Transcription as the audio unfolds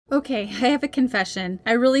Okay, I have a confession.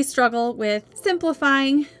 I really struggle with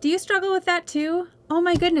simplifying. Do you struggle with that too? Oh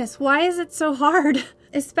my goodness, why is it so hard?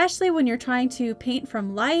 Especially when you're trying to paint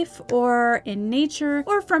from life or in nature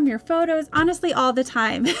or from your photos, honestly, all the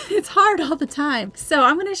time. It's hard all the time. So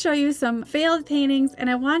I'm going to show you some failed paintings and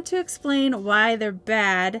I want to explain why they're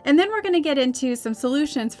bad. And then we're going to get into some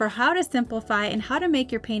solutions for how to simplify and how to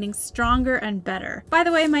make your paintings stronger and better. By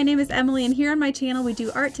the way, my name is Emily and here on my channel we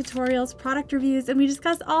do art tutorials, product reviews, and we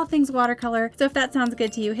discuss all things watercolor. So if that sounds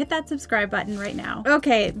good to you, hit that subscribe button right now.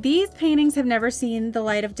 Okay, these paintings have never seen the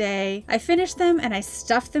light of day. I finished them and I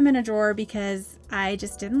stuffed them in a drawer because I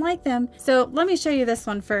just didn't like them. So let me show you this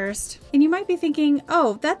one first. And you might be thinking,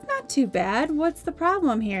 oh, that's not too bad. What's the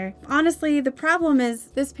problem here? Honestly, the problem is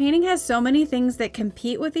this painting has so many things that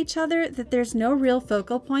compete with each other that there's no real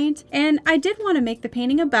focal point. And I did want to make the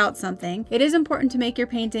painting about something. It is important to make your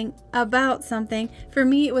painting about something. For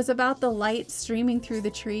me, it was about the light streaming through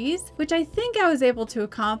the trees, which I think I was able to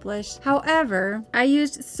accomplish. However, I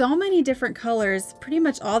used so many different colors, pretty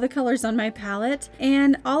much all the colors on my palette,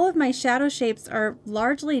 and all of my shadow shapes are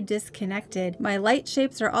largely disconnected. My light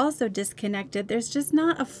shapes are also disconnected. There's just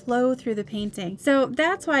not a flow through the painting. So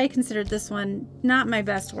that's why I considered this one not my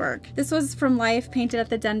best work. This was from life, painted at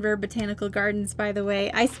the Denver Botanical Gardens, by the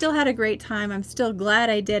way. I still had a great time. I'm still glad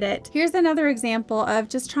I did it. Here's another example of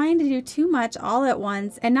just trying to do too much all at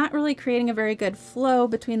once and not really creating a very good flow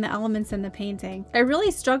between the elements in the painting. I really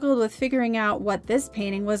struggled with figuring out what this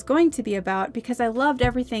painting was going to be about because I loved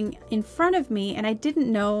everything in front of me and I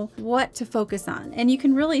didn't know what to focus on. And you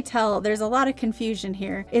can really tell there's a lot of confusion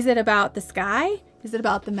here. Is it about the sky? Is it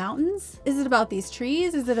about the mountains? Is it about these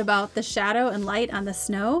trees? Is it about the shadow and light on the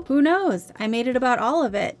snow? Who knows? I made it about all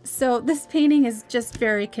of it. So this painting is just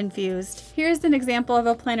very confused. Here's an example of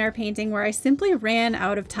a plein air painting where I simply ran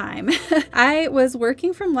out of time. I was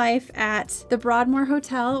working from life at the Broadmoor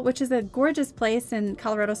Hotel, which is a gorgeous place in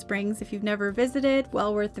Colorado Springs. If you've never visited,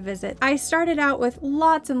 well worth the visit. I started out with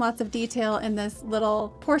lots and lots of detail in this little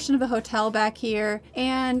portion of the hotel back here,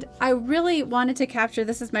 and I really wanted to capture,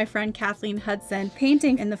 this is my friend Kathleen Hudson,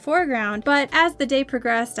 painting in the foreground, but as the day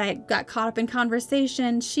progressed, I got caught up in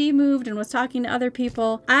conversation. She moved and was talking to other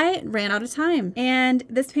people. I ran out of time, and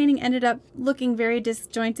this painting ended up looking very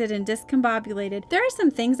disjointed and discombobulated. There are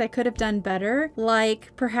some things I could have done better,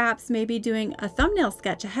 like perhaps maybe doing a thumbnail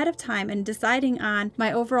sketch ahead of time and deciding on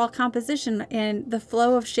my overall composition and the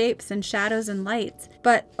flow of shapes and shadows and lights.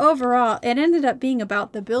 But overall, it ended up being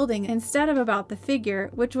about the building instead of about the figure,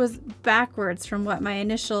 which was backwards from what my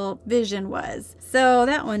initial vision was. So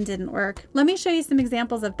that one didn't work. Let me show you some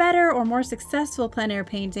examples of better or more successful plein air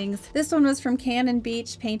paintings. This one was from Cannon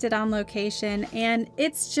Beach, painted on location, and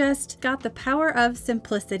it's just got the power of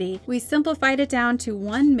simplicity. We simplified it down to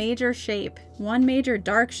one major shape, one major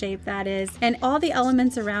dark shape that is, and all the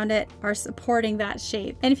elements around it are supporting that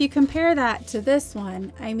shape. And if you compare that to this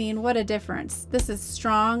one, I mean, what a difference. This is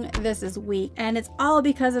strong, this is weak, and it's all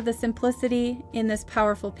because of the simplicity in this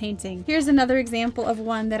powerful painting. Here's another example of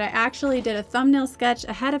one that I actually did a thumbnail sketch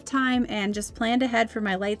ahead of time and just planned ahead for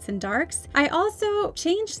my lights and darks. I also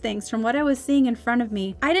changed things from what I was seeing in front of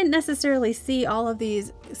me. I didn't necessarily see all of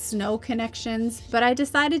these snow connections, but I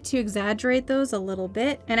decided to exaggerate those a little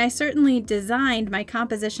bit, and I certainly designed my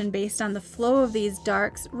composition based on the flow of these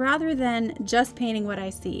darks rather than just painting what I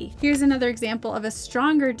see. Here's another example of a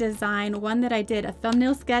stronger design, one that I did a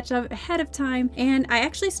thumbnail sketch of ahead of time, and I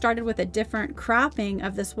actually started with a different cropping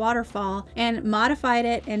of this waterfall and modified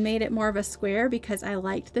it and made it more of a square because I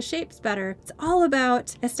liked the shapes better. It's all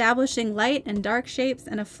about establishing light and dark shapes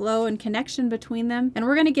and a flow and connection between them, and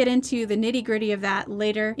we're going to get into the nitty-gritty of that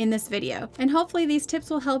later in this video. And hopefully these tips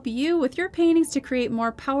will help you with your paintings to create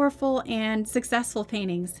more powerful and successful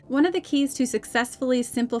paintings. One of the keys to successfully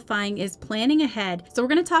simplifying is planning ahead. So we're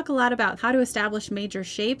going to talk a lot about how to establish major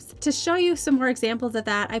shapes. To show you some more examples of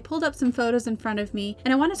that, I pulled up some photos in front of me,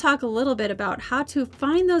 and I want to talk a little bit about how to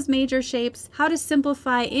find those major shapes, how to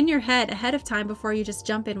simplify in your head ahead of time before you just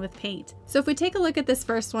jump in with paint. So if we take a look at this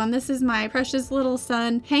first one, this is my precious little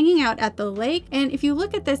son hanging out at the lake. And if you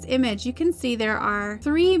look at this image, you can see there are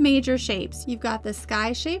three major shapes. You've got the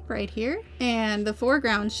sky shape right here and the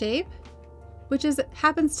foreground shape, which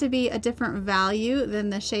happens to be a different value than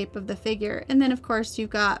the shape of the figure. And then of course you've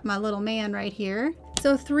got my little man right here.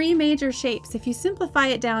 So 3 major shapes. If you simplify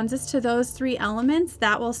it down just to those 3 elements,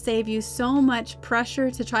 that will save you so much pressure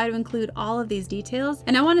to try to include all of these details.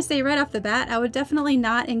 And I want to say right off the bat, I would definitely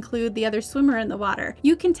not include the other swimmer in the water.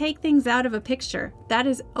 You can take things out of a picture. That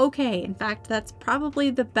is okay. In fact, that's probably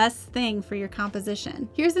the best thing for your composition.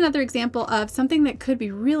 Here's another example of something that could be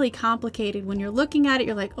really complicated. When you're looking at it,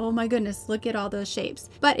 you're like, oh my goodness, look at all those shapes.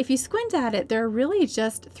 But if you squint at it, there are really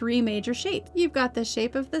just 3 major shapes. You've got the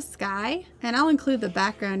shape of the sky, and I'll include the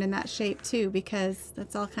background in that shape too, because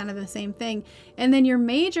that's all kind of the same thing. And then your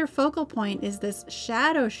major focal point is this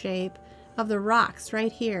shadow shape of the rocks right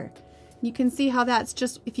here. You can see how that's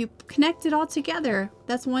just, if you connect it all together,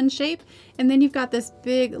 that's one shape. And then you've got this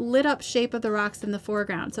big lit up shape of the rocks in the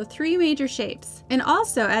foreground. So 3 major shapes. And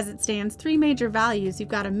also, as it stands, 3 major values. You've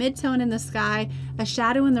got a midtone in the sky, a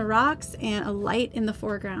shadow in the rocks, and a light in the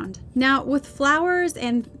foreground. Now, with flowers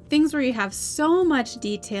and things where you have so much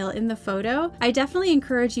detail in the photo, I definitely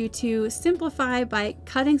encourage you to simplify by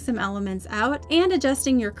cutting some elements out and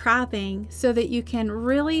adjusting your cropping so that you can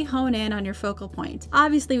really hone in on your focal point.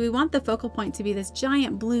 Obviously, we want the focal point to be this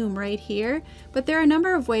giant bloom right here, but there are a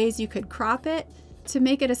number of ways you could crop it to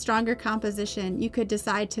make it a stronger composition. You could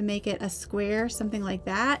decide to make it a square, something like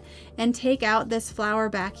that, and take out this flower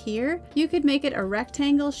back here. You could make it a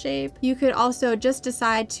rectangle shape. You could also just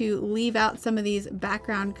decide to leave out some of these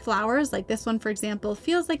background flowers, like this one, for example,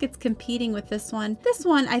 feels like it's competing with this one. This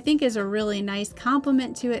one I think is a really nice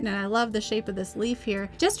complement to it, and I love the shape of this leaf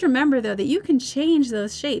here. Just remember though that you can change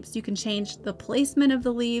those shapes. You can change the placement of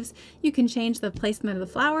the leaves, you can change the placement of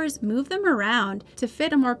the flowers, move them around to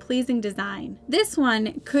fit a more pleasing design. This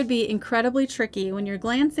one could be incredibly tricky. When you're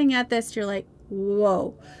glancing at this, you're like,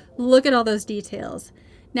 whoa, look at all those details.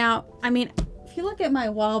 Now, I mean, if you look at my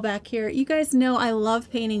wall back here, you guys know I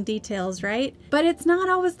love painting details, right? But it's not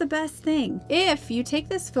always the best thing. If you take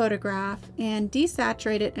this photograph and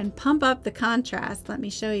desaturate it and pump up the contrast, let me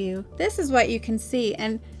show you. This is what you can see.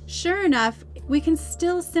 And sure enough, we can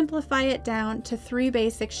still simplify it down to 3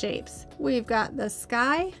 basic shapes. We've got the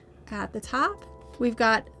sky at the top. We've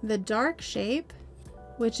got the dark shape,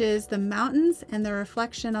 which is the mountains and the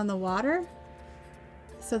reflection on the water.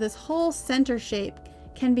 So this whole center shape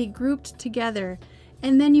can be grouped together.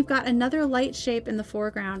 And then you've got another light shape in the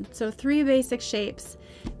foreground. So 3 basic shapes.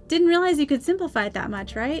 Didn't realize you could simplify it that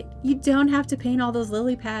much, right? You don't have to paint all those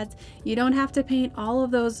lily pads. You don't have to paint all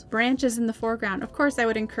of those branches in the foreground. Of course, I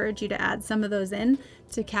would encourage you to add some of those in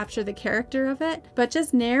to capture the character of it, but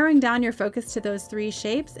just narrowing down your focus to those 3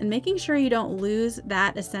 shapes and making sure you don't lose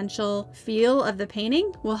that essential feel of the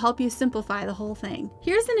painting will help you simplify the whole thing.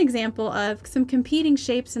 Here's an example of some competing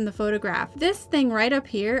shapes in the photograph. This thing right up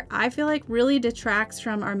here, I feel like really detracts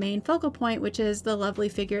from our main focal point, which is the lovely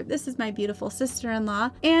figure. This is my beautiful sister-in-law.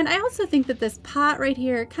 And I also think that this pot right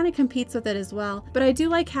here kind of competes with it as well. But I do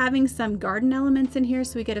like having some garden elements in here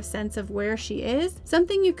so we get a sense of where she is.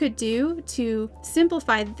 Something you could do to simplify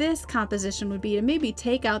this composition would be to maybe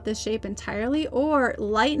take out this shape entirely or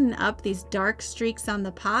lighten up these dark streaks on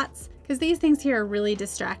the pots, because these things here are really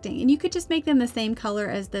distracting, and you could just make them the same color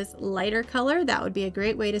as this lighter color. That would be a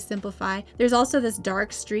great way to simplify. There's also this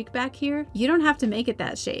dark streak back here. You don't have to make it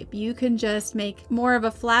that shape. You can just make more of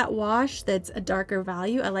a flat wash that's a darker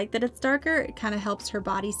value. I like that it's darker. It kind of helps her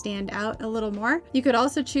body stand out a little more. You could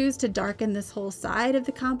also choose to darken this whole side of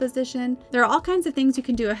the composition. There are all kinds of things you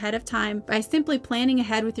can do ahead of time by simply planning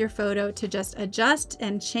ahead with your photo to just adjust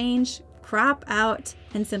and change, crop out,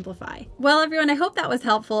 and simplify. Well, everyone, I hope that was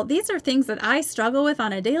helpful. These are things that I struggle with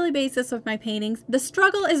on a daily basis with my paintings. The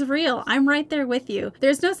struggle is real. I'm right there with you.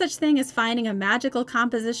 There's no such thing as finding a magical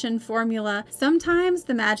composition formula. Sometimes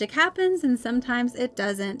the magic happens and sometimes it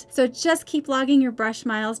doesn't. So just keep logging your brush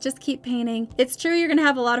miles, just keep painting. It's true you're gonna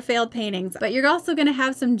have a lot of failed paintings, but you're also gonna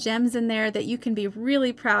have some gems in there that you can be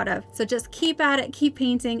really proud of. So just keep at it, keep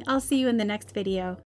painting. I'll see you in the next video.